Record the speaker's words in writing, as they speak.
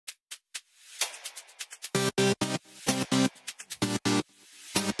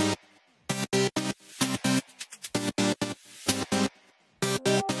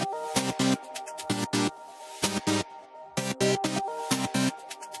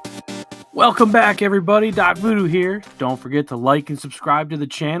Welcome back, everybody. Doc Voodoo here. Don't forget to like and subscribe to the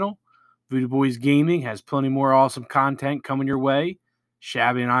channel. Voodoo Boys Gaming has plenty more awesome content coming your way.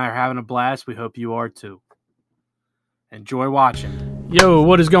 Shabby and I are having a blast. We hope you are too. Enjoy watching. Yo,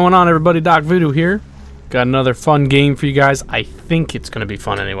 what is going on, everybody? Doc Voodoo here. Got another fun game for you guys. I think it's going to be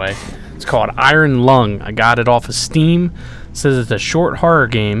fun anyway. It's called Iron Lung. I got it off of Steam. It says it's a short horror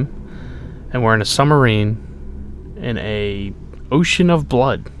game, and we're in a submarine in a ocean of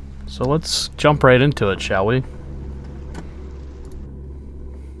blood. So let's jump right into it, shall we?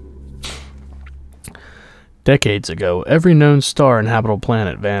 Decades ago, every known star and habitable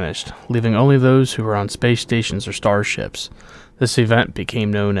planet vanished, leaving only those who were on space stations or starships. This event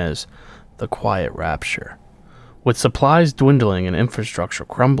became known as the Quiet Rapture. With supplies dwindling and infrastructure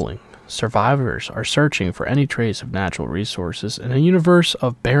crumbling, survivors are searching for any trace of natural resources in a universe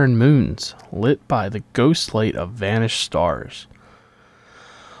of barren moons, lit by the ghost light of vanished stars.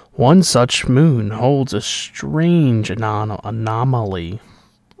 One such moon holds a strange anomaly.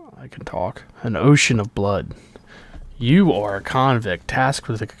 I can talk. An ocean of blood. You are a convict tasked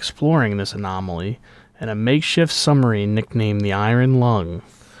with exploring this anomaly in a makeshift submarine nicknamed the Iron Lung.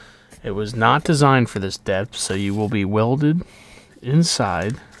 It was not designed for this depth, so you will be welded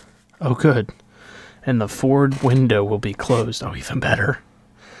inside. Oh, good. And the forward window will be closed. Oh, even better.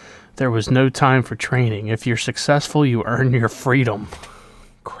 There was no time for training. If you're successful, you earn your freedom.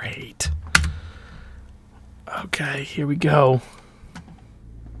 Great. Okay, here we go.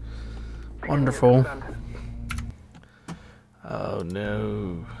 Wonderful. Oh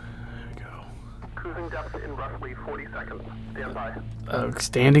no. There we go. Cruising depth in roughly 40 seconds. Stand by.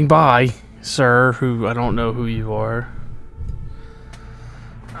 Standing by, sir, who I don't know who you are.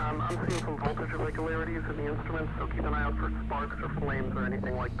 I'm seeing some voltage irregularities in the instruments, so keep an eye out for sparks or flames or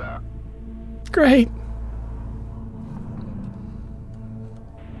anything like that. Great.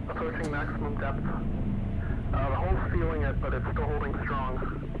 Approaching maximum depth. The hull's feeling it, but it's still holding strong.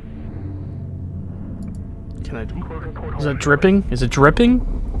 Can I do? Closing port Is hole it dripping? Is it dripping?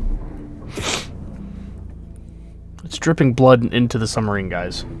 It's dripping blood into the submarine,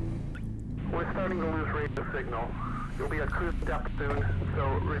 guys. We're starting to lose radio signal. You'll be at cruise depth soon, so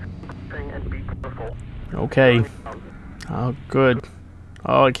risk and be careful. Okay. Oh, good.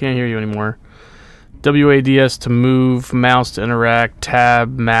 Oh, I can't hear you anymore. WADS to move, mouse to interact,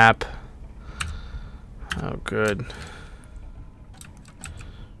 tab, map. Oh, good.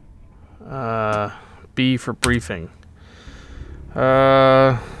 B for briefing.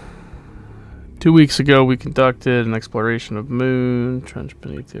 2 weeks ago, we conducted an exploration of moon, trench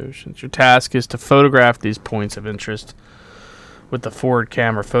beneath the oceans. Your task is to photograph these points of interest with the forward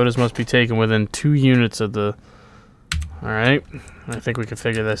camera. Photos must be taken within 2 units of the... Alright, I think we can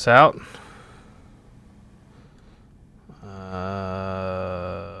figure this out.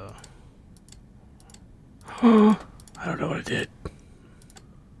 I don't know what I did.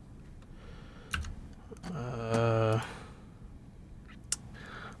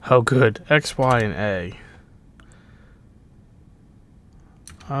 Oh, good. X, Y, and A.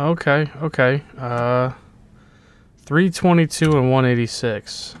 Okay, okay. 322 and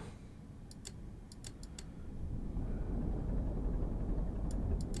 186.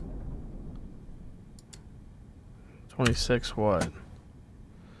 26 what?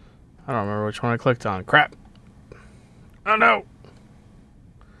 I don't remember which one I clicked on. Crap. Oh no.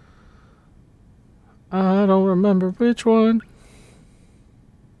 I don't remember which one.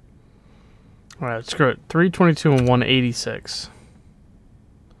 Alright, screw it. 322 and 186.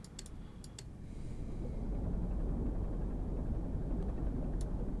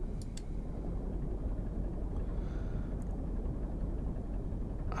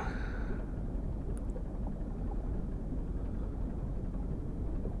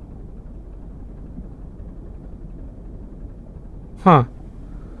 Huh.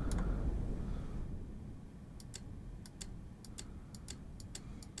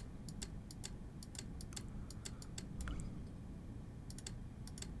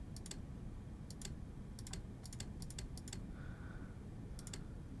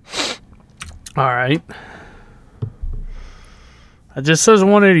 All right. It just says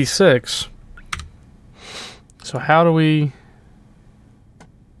 186. So how do we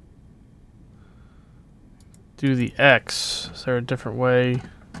do the X? Is there a different way?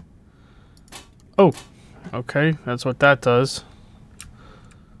 Oh, okay. That's what that does.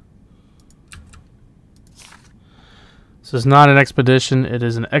 This is not an expedition. It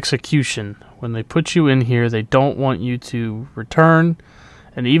is an execution. When they put you in here, they don't want you to return.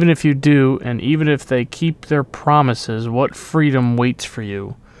 And even if you do, and even if they keep their promises, what freedom waits for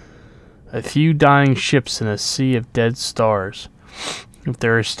you? A few dying ships in a sea of dead stars. If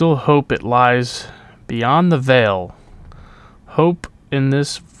there is still hope, it lies beyond the veil. Hope in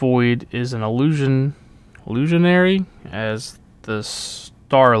this void is an illusionary as the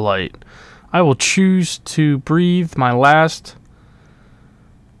starlight. I will choose to breathe my last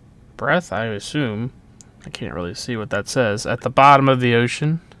breath, I assume. I can't really see what that says. At the bottom of the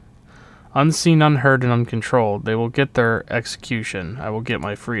ocean. Unseen, unheard, and uncontrolled. They will get their execution. I will get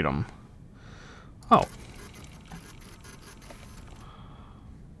my freedom. Oh.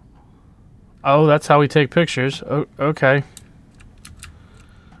 Oh, that's how we take pictures. Oh, okay.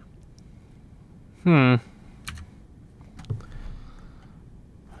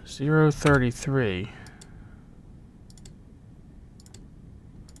 033.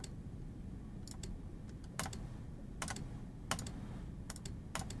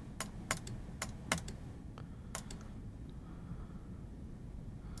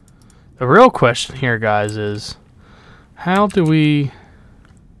 The real question here, guys, is how do we...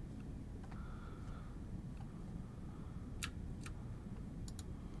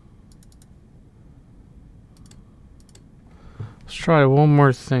 Let's try one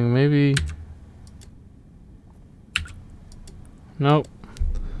more thing. Maybe... Nope.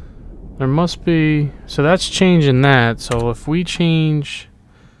 There must be... So that's changing that. So if we change...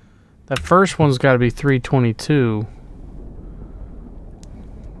 That first one's got to be 322.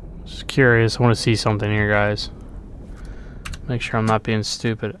 Just curious. I want to see something here, guys. Make sure I'm not being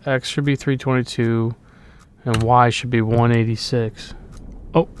stupid. X should be 322. And Y should be 186.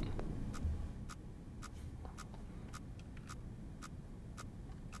 Oh.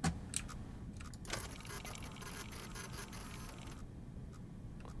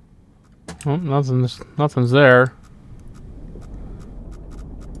 Oh, nothing's there.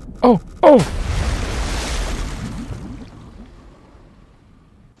 Oh, oh!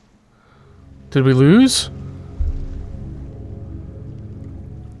 Did we lose?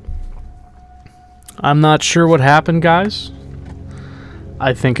 I'm not sure what happened, guys.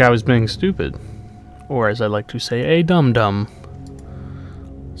 I think I was being stupid. Or as I like to say, a dum-dum.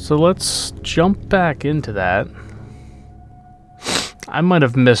 So let's jump back into that. I might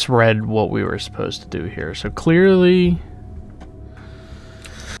have misread what we were supposed to do here. So clearly...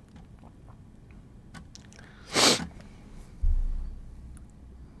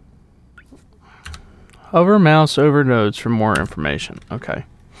 Hover mouse over nodes for more information. Okay.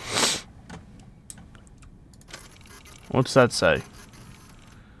 What's that say?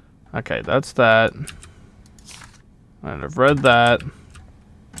 Okay, that's that. And I've read that.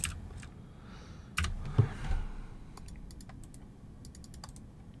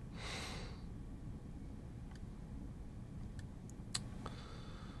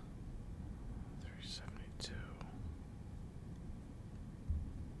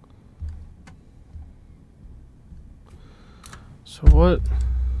 So what?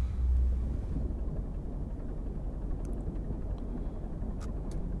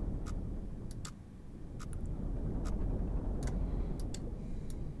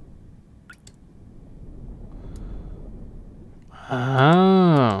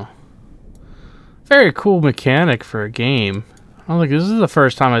 Oh. Very cool mechanic for a game. I don't think this is the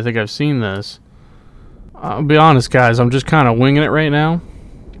first time I think I've seen this. I'll be honest, guys, I'm just kind of winging it right now.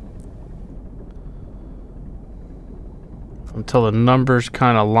 Until the numbers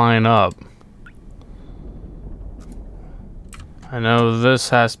kind of line up. I know this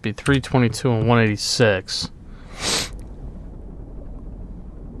has to be 322 and 186.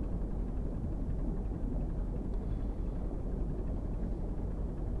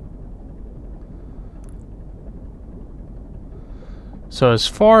 So as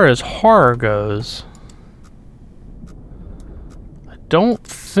far as horror goes, I don't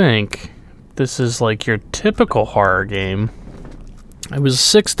think this is like your typical horror game. It was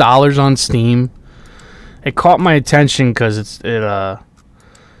 $6 on Steam. It caught my attention because oh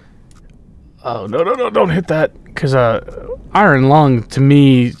no, don't hit that, because Iron Lung to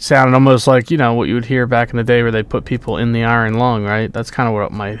me sounded almost like, you know, what you would hear back in the day where they put people in the Iron Lung, right? That's kind of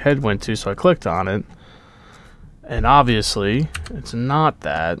what my head went to, so I clicked on it. And obviously, it's not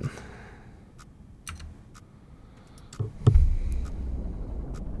that.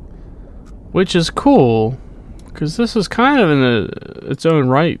 Which is cool, because this is kind of in its own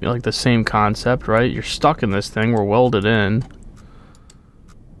right, like the same concept, right? You're stuck in this thing, we're welded in.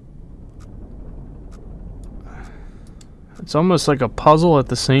 It's almost like a puzzle at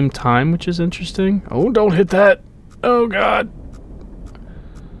the same time, which is interesting. Oh, don't hit that! Oh, God!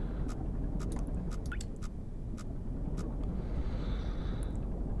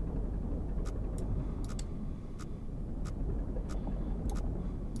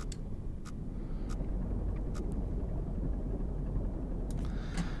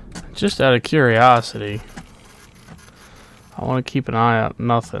 just out of curiosity, I want to keep an eye out.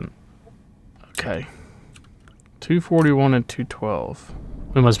 Nothing. Okay. 241 and 212.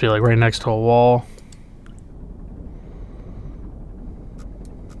 We must be like right next to a wall.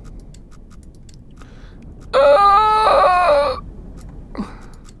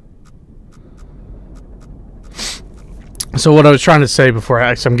 So what I was trying to say before,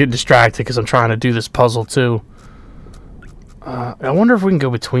 I'm getting distracted because I'm trying to do this puzzle too. I wonder if we can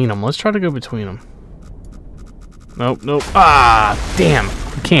go between them. Let's try to go between them. Nope, nope. Ah, damn.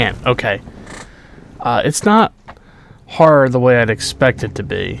 We can't. Okay. It's not hard the way I'd expect it to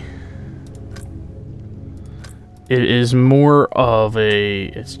be. It is more of a...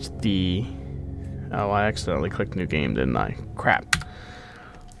 It's the... Oh, I accidentally clicked new game, didn't I? Crap.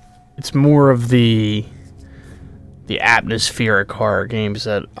 It's more of the atmospheric horror games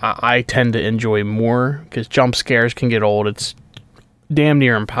that I tend to enjoy more, because jump scares can get old. It's damn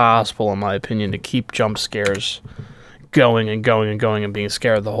near impossible, in my opinion, to keep jump scares going and going and going and being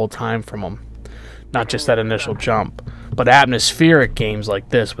scared the whole time from them. Not just that initial jump. But atmospheric games like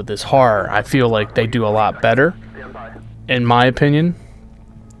this, with this horror, I feel like they do a lot better, in my opinion.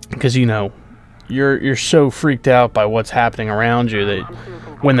 Because, you know, you're so freaked out by what's happening around you that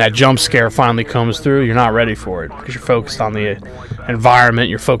when that jump scare finally comes through, you're not ready for it. Because you're focused on the environment,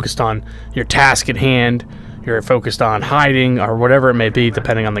 you're focused on your task at hand, you're focused on hiding, or whatever it may be,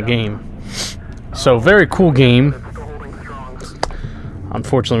 depending on the game. So, very cool game.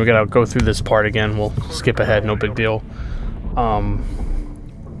 Unfortunately, we gotta go through this part again. We'll skip ahead, no big deal.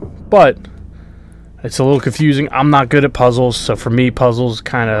 But it's a little confusing. I'm not good at puzzles, so for me, puzzles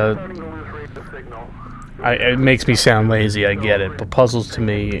kind of... it makes me sound lazy, I get it. But puzzles to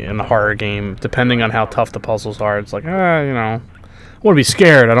me in a horror game, depending on how tough the puzzles are, it's like, you know, I want to be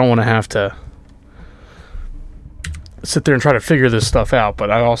scared. I don't want to have to sit there and try to figure this stuff out.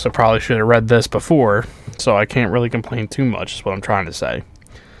 But I also probably should have read this before, so I can't really complain too much, is what I'm trying to say.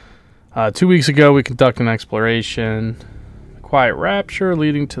 2 weeks ago, we conducted an exploration. Quiet Rapture,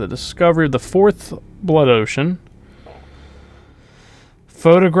 leading to the discovery of the fourth blood ocean.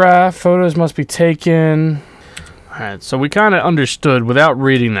 Photos must be taken. Alright, so we kind of understood without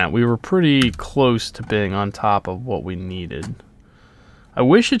reading that. We were pretty close to being on top of what we needed. I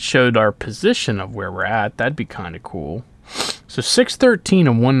wish it showed our position of where we're at. That'd be kind of cool. So 613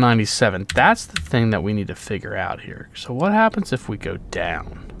 and 197. That's the thing that we need to figure out here. So what happens if we go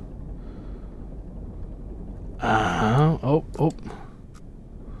down? Oh.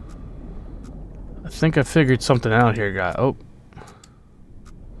 I think I figured something out here, guy.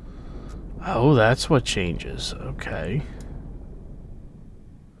 Oh, that's what changes. Okay.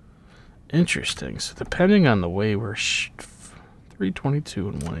 Interesting. So depending on the way we're 322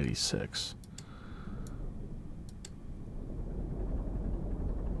 and 186.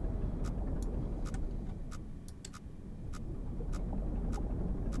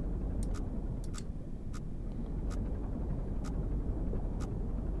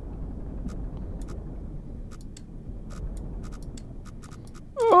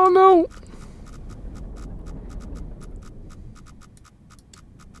 Oh no.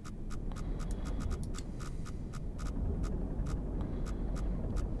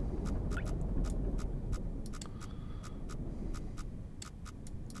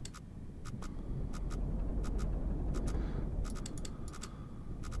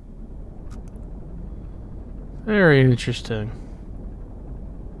 Very interesting.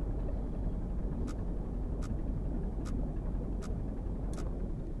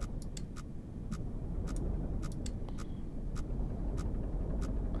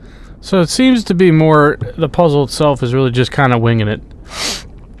 So it seems to be more, the puzzle itself is really just kind of winging it.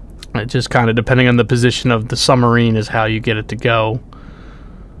 It just kind of, depending on the position of the submarine, is how you get it to go.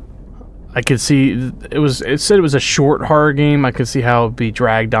 I could see, it said it was a short horror game. I could see how it would be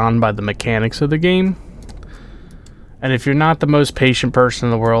dragged on by the mechanics of the game. And if you're not the most patient person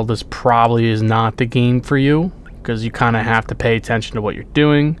in the world, this probably is not the game for you, because you kind of have to pay attention to what you're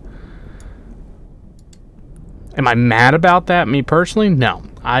doing. Am I mad about that, me personally? No.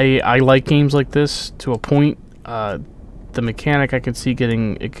 I like games like this to a point. The mechanic I could see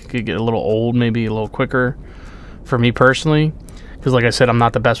it could get a little old, maybe a little quicker for me personally. Because like I said, I'm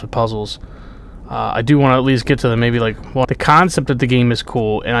not the best with puzzles. I do want to at least get to the the concept of the game is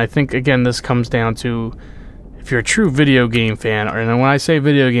cool. And I think, again, this comes down to, if you're a true video game fan, and when I say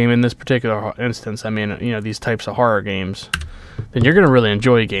video game in this particular instance, I mean, you know, these types of horror games, then you're going to really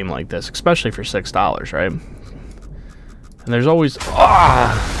enjoy a game like this, especially for $6, right? And there's always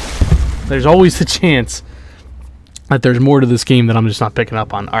the chance that there's more to this game that I'm just not picking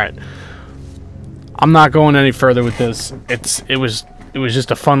up on. All right, I'm not going any further with this. It was it was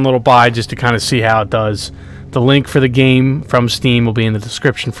just a fun little buy just to kind of see how it does. The link for the game from Steam will be in the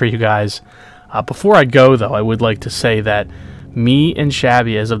description for you guys. Before I go, though, I would like to say that me and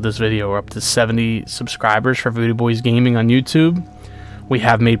Shabby, as of this video, are up to 70 subscribers for Voodoo Boys Gaming on YouTube. We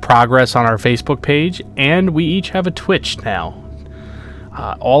have made progress on our Facebook page, and we each have a Twitch now.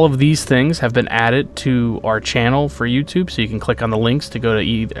 All of these things have been added to our channel for YouTube, so you can click on the links to go to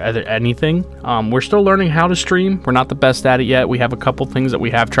either anything. We're still learning how to stream. We're not the best at it yet. We have a couple things that we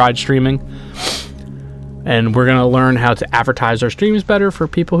have tried streaming, and we're going to learn how to advertise our streams better for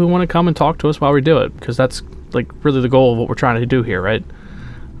people who want to come and talk to us while we do it, because that's like really the goal of what we're trying to do here, right?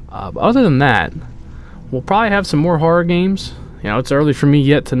 Other than that, we'll probably have some more horror games. You know, it's early for me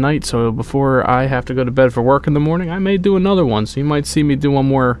yet tonight, so before I have to go to bed for work in the morning, I may do another one. So you might see me do one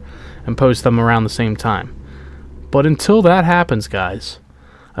more and post them around the same time. But until that happens, guys,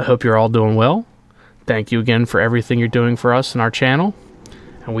 I hope you're all doing well. Thank you again for everything you're doing for us and our channel.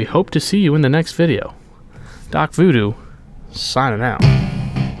 And we hope to see you in the next video. Doc Voodoo, signing out.